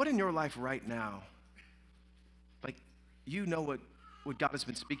 What in your life right now, like, you know what God has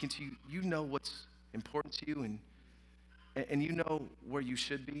been speaking to you. You know what's important to you, and you know where you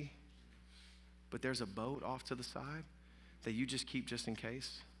should be. But there's a boat off to the side that you just keep just in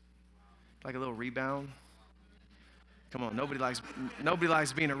case. Like a little rebound. Come on, nobody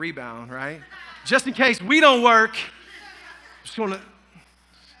likes being a rebound, right? Just in case we don't work. Just on the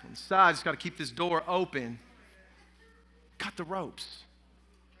side, just got to keep this door open. Cut the ropes.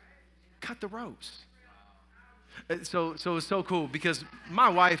 So it's so cool because my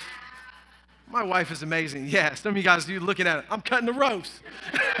wife is amazing. Yeah, some of you guys, you looking at it. I'm cutting the ropes.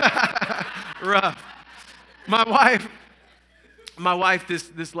 Rough. My wife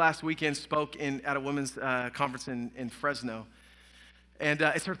this last weekend spoke at a women's conference in Fresno, and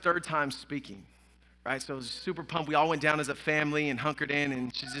it's her third time speaking, right? So it was super pumped. We all went down as a family and hunkered in,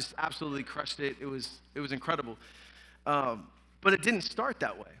 and she just absolutely crushed it. It was incredible, but it didn't start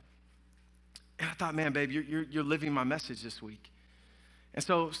that way. And I thought, man, babe, you're living my message this week. And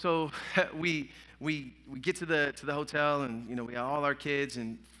so we get to the hotel, and we have all our kids.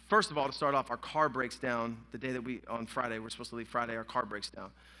 And first of all, to start off, our car breaks down the day that on Friday. We're supposed to leave Friday. Our car breaks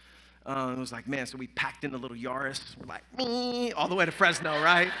down. It was like, man. So we packed in the little Yaris. We're like, all the way to Fresno,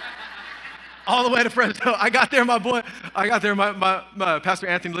 right? All the way to Fresno. I got there, my Pastor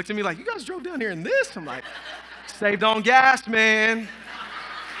Anthony looked at me like, you guys drove down here in this? I'm like, saved on gas, man.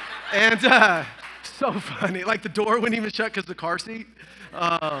 And so funny, like the door wouldn't even shut because the car seat.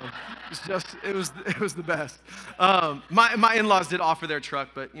 It was the best. My in-laws did offer their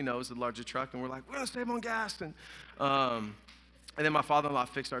truck, but it was a larger truck, and we're like, we're gonna save on gas. And then my father-in-law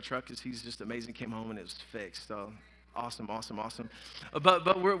fixed our truck because he's just amazing. Came home and it was fixed. So awesome.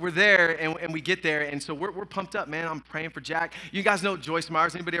 But we're there, and we get there, and so we're pumped up, man. I'm praying for Jack. You guys know Joyce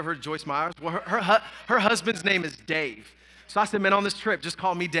Myers? Anybody ever heard of Joyce Myers? Well, her husband's name is Dave. So I said, man, on this trip, just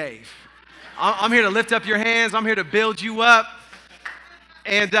call me Dave. I'm here to lift up your hands. I'm here to build you up.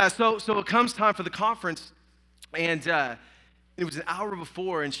 And so it comes time for the conference, and it was an hour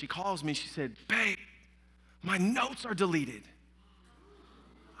before, and she calls me. She said, babe, my notes are deleted.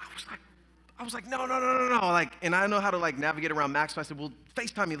 I was like, no. Like, and I know how to navigate around Mac, so I said, well,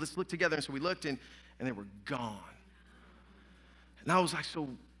 FaceTime me. Let's look together. And so we looked, and they were gone. And I was like, so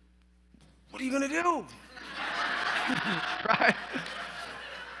what are you going to do? Right?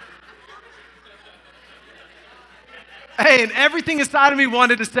 Hey, and everything inside of me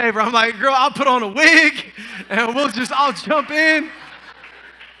wanted to save her. I'm like, girl, I'll put on a wig and I'll jump in.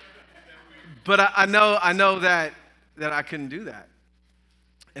 But I know that I couldn't do that.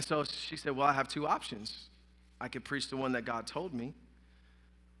 And so she said, well, I have two options. I could preach the one that God told me,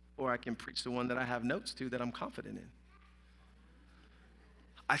 or I can preach the one that I have notes to that I'm confident in.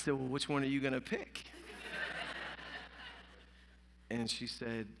 I said, well, which one are you going to pick? And she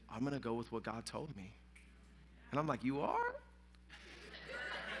said, I'm going to go with what God told me. And I'm like, you are?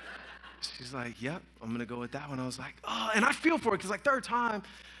 She's like, yep, I'm going to go with that one. I was like, oh, and I feel for it because like third time,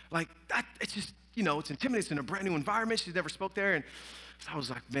 like that, it's just, it's intimidating. It's in a brand new environment. She's never spoke there. And so I was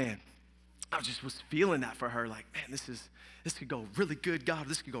like, man, I just was feeling that for her. Like, man, this could go really good, God.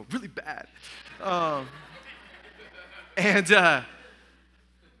 This could go really bad.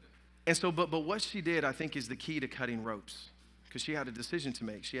 And so, but what she did, I think, is the key to cutting ropes, because she had a decision to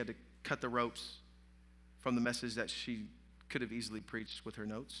make. She had to cut the ropes from the message that she could have easily preached with her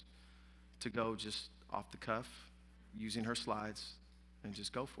notes to go just off the cuff, using her slides, and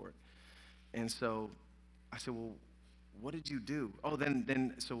just go for it. And so I said, well, what did you do? Oh,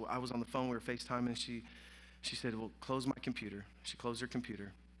 so I was on the phone, we were FaceTiming, and she said, well, close my computer. She closed her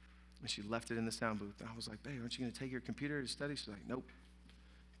computer, and she left it in the sound booth. And I was like, babe, aren't you going to take your computer to study? She's like, nope.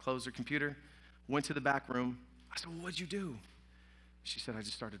 Closed her computer, went to the back room. I said, well, what'd you do? She said, I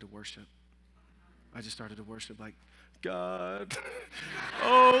just started to worship. I just started to worship like, God,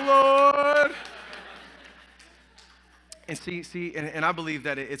 oh, Lord. And see, and I believe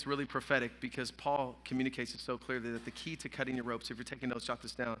that it's really prophetic, because Paul communicates it so clearly that the key to cutting your ropes, if you're taking notes, jot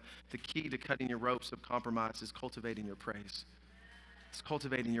this down, the key to cutting your ropes of compromise is cultivating your praise. It's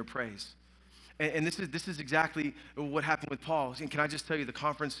cultivating your praise. And this is exactly what happened with Paul. And can I just tell you, the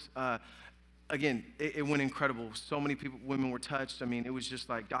conference, again, it went incredible. So many women were touched. I mean, it was just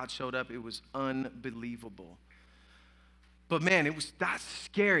like God showed up. It was unbelievable. But man, that's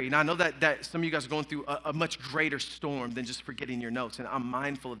scary. And I know that some of you guys are going through a much greater storm than just forgetting your notes. And I'm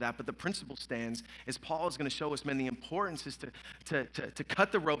mindful of that. But the principle stands, is Paul is going to show us, man, the importance is to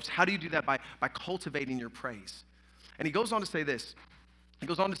cut the ropes. How do you do that? By cultivating your praise. And he goes on to say this. He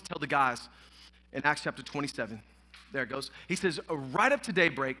goes on to tell the guys in Acts chapter 27. There it goes. He says, right up to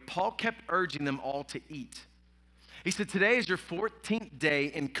daybreak, Paul kept urging them all to eat. He said, today is your 14th day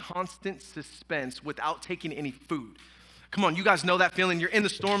in constant suspense without taking any food. Come on, you guys know that feeling. You're in the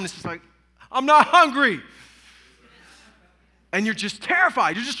storm, and it's just like, I'm not hungry. And you're just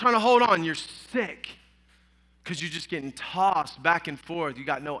terrified. You're just trying to hold on. You're sick because you're just getting tossed back and forth. You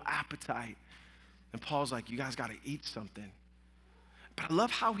got no appetite. And Paul's like, you guys got to eat something. But I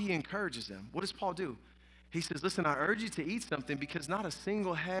love how he encourages them. What does Paul do? He says, listen, I urge you to eat something, because not a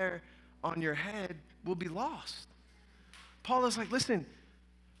single hair on your head will be lost. Paul is like, listen,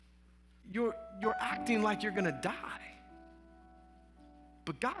 you're acting like you're going to die.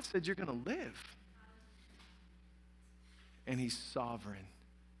 But God said you're going to live. And he's sovereign.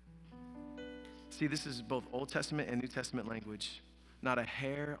 See, this is both Old Testament and New Testament language. Not a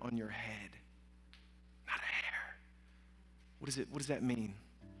hair on your head. Not a hair. What does that mean?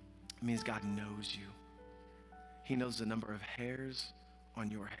 It means God knows you. He knows the number of hairs on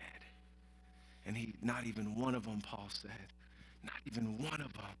your head. And not even one of them, Paul said, not even one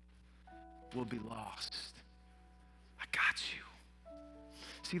of them will be lost. I got you.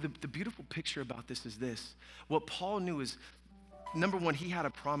 See, the beautiful picture about this is this. What Paul knew is, number one, he had a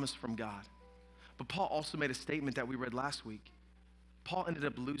promise from God. But Paul also made a statement that we read last week. Paul ended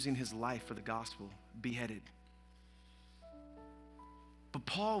up losing his life for the gospel, beheaded. But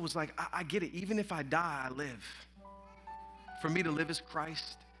Paul was like, I get it. Even if I die, I live. For me to live is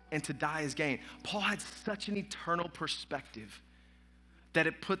Christ, and to die is gain. Paul had such an eternal perspective that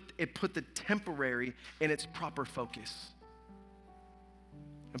it put the temporary in its proper focus.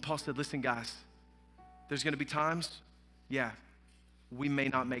 And Paul said, listen, guys, there's going to be times, yeah, we may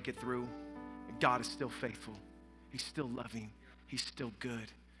not make it through. God is still faithful. He's still loving. He's still good.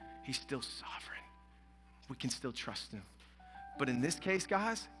 He's still sovereign. We can still trust him. But in this case,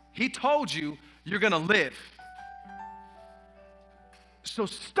 guys, he told you you're going to live. So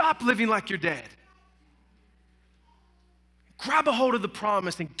stop living like you're dead. Grab a hold of the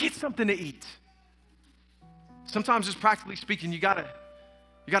promise and get something to eat. Sometimes, just practically speaking, you gotta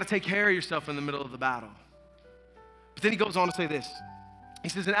take care of yourself in the middle of the battle. But then he goes on to say this. He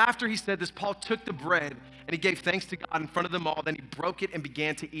says, and after he said this, Paul took the bread and he gave thanks to God in front of them all. Then he broke it and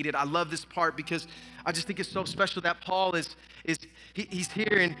began to eat it. I love this part because I just think it's so special that Paul he's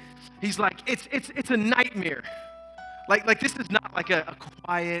here and he's like, it's a nightmare. Like this is not like a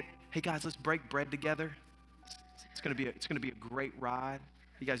quiet, hey guys, let's break bread together. It's gonna be a great ride.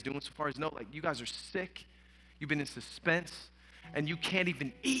 You guys doing so far? No, like you guys are sick. You've been in suspense and you can't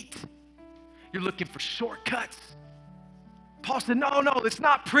even eat. You're looking for shortcuts. Paul said, no, it's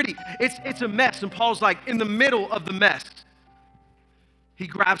not pretty. It's a mess. And Paul's like, in the middle of the mess, he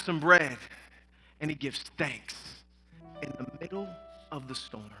grabs some bread and he gives thanks. In the middle of the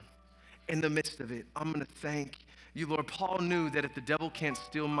storm, in the midst of it, I'm going to thank you, Lord. Paul knew that if the devil can't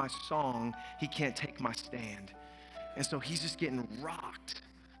steal my song, he can't take my stand. And so he's just getting rocked,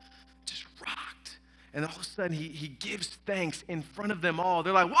 just rocked. And all of a sudden he gives thanks in front of them all.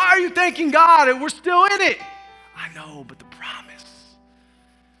 They're like, why are you thanking God? And we're still in it. I know, but the promise,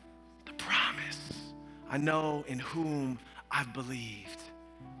 I know in whom I've believed.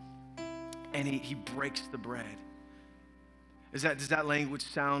 And he breaks the bread. Does that language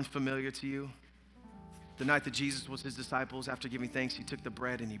sound familiar to you? The night that Jesus was his disciples, after giving thanks, he took the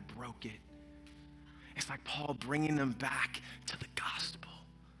bread and he broke it. It's like Paul bringing them back to the gospel.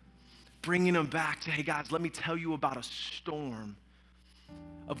 Bringing them back to, hey guys, let me tell you about a storm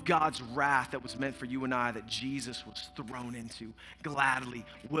of God's wrath that was meant for you and I, that Jesus was thrown into, gladly,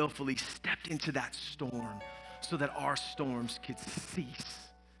 willfully stepped into that storm so that our storms could cease.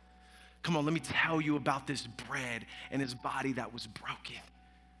 Come on, let me tell you about this bread and his body that was broken,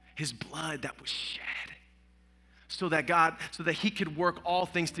 his blood that was shed, so that he could work all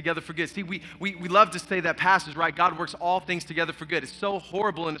things together for good. See, we love to say that passage, right? God works all things together for good. It's so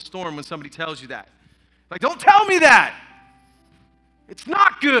horrible in a storm when somebody tells you that. Like, don't tell me that. It's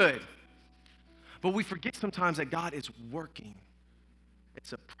not good. But we forget sometimes that God is working.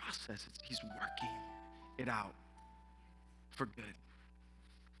 It's a process. He's working it out for good.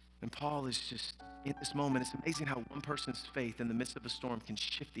 And Paul is just in this moment. It's amazing how one person's faith in the midst of a storm can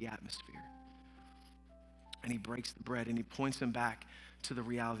shift the atmosphere. And he breaks the bread and he points them back to the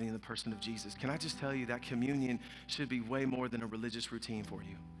reality in the person of Jesus. Can I just tell you that communion should be way more than a religious routine for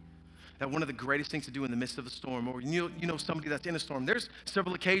you? That one of the greatest things to do in the midst of a storm, or you know somebody that's in a storm, there's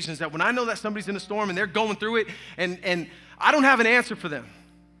several occasions that when I know that somebody's in a storm and they're going through it, and I don't have an answer for them.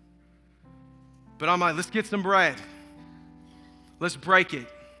 But I'm like, let's get some bread. Let's break it.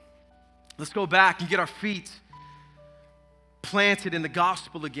 Let's go back and get our feet planted in the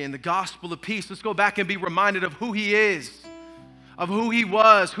gospel again, the gospel of peace. Let's go back and be reminded of who he is, of who he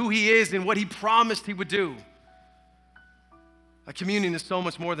was, who he is, and what he promised he would do. Like, communion is so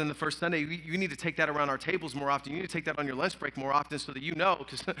much more than the first Sunday. You need to take that around our tables more often. You need to take that on your lunch break more often so that you know,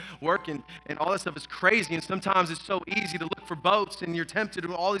 because work and all that stuff is crazy, and sometimes it's so easy to look for boats, and you're tempted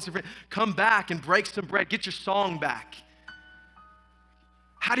to all these different, come back and break some bread. Get your song back.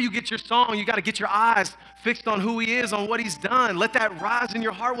 How do you get your song? You got to get your eyes fixed on who he is, on what he's done. Let that rise in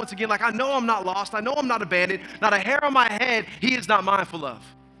your heart once again. Like, I know I'm not lost. I know I'm not abandoned. Not a hair on my head he is not mindful of.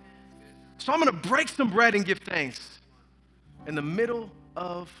 So I'm going to break some bread and give thanks in the middle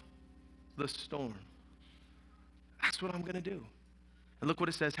of the storm. That's what I'm going to do. And look what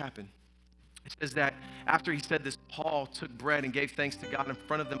it says happened. It says that after he said this, Paul took bread and gave thanks to God in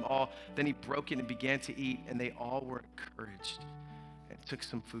front of them all. Then he broke it and began to eat, and they all were encouraged and took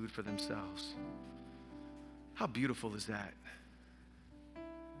some food for themselves. How beautiful is that?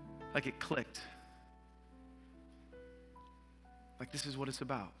 Like, it clicked. Like, this is what it's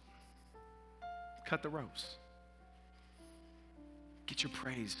about. Cut the ropes. Get your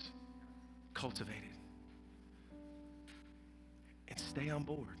praise cultivated. And stay on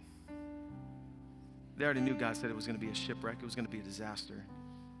board. They already knew God said it was going to be a shipwreck. It was going to be a disaster.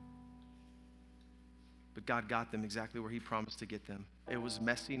 But God got them exactly where he promised to get them. It was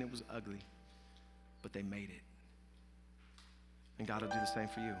messy and it was ugly, but they made it. And God will do the same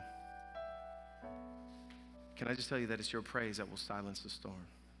for you. Can I just tell you that it's your praise that will silence the storm?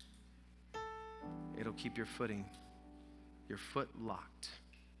 It'll keep your footing, your foot locked.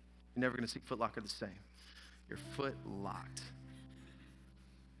 You're never going to see Foot Locker the same. Your foot locked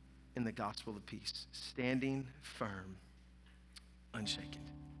in the gospel of peace, standing firm, unshaken.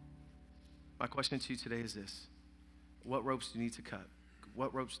 My question to you today is this: what ropes do you need to cut?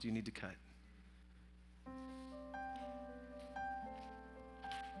 What ropes do you need to cut?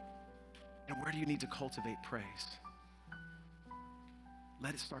 And where do you need to cultivate praise?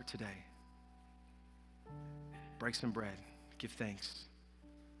 Let it start today. Break some bread. Give thanks.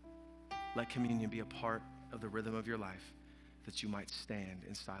 Let communion be a part of the rhythm of your life, that you might stand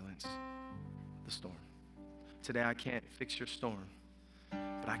in silence the storm. Today, I can't fix your storm,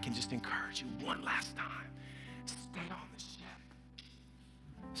 but I can just encourage you one last time. Stay on the ship.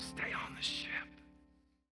 Stay on the ship.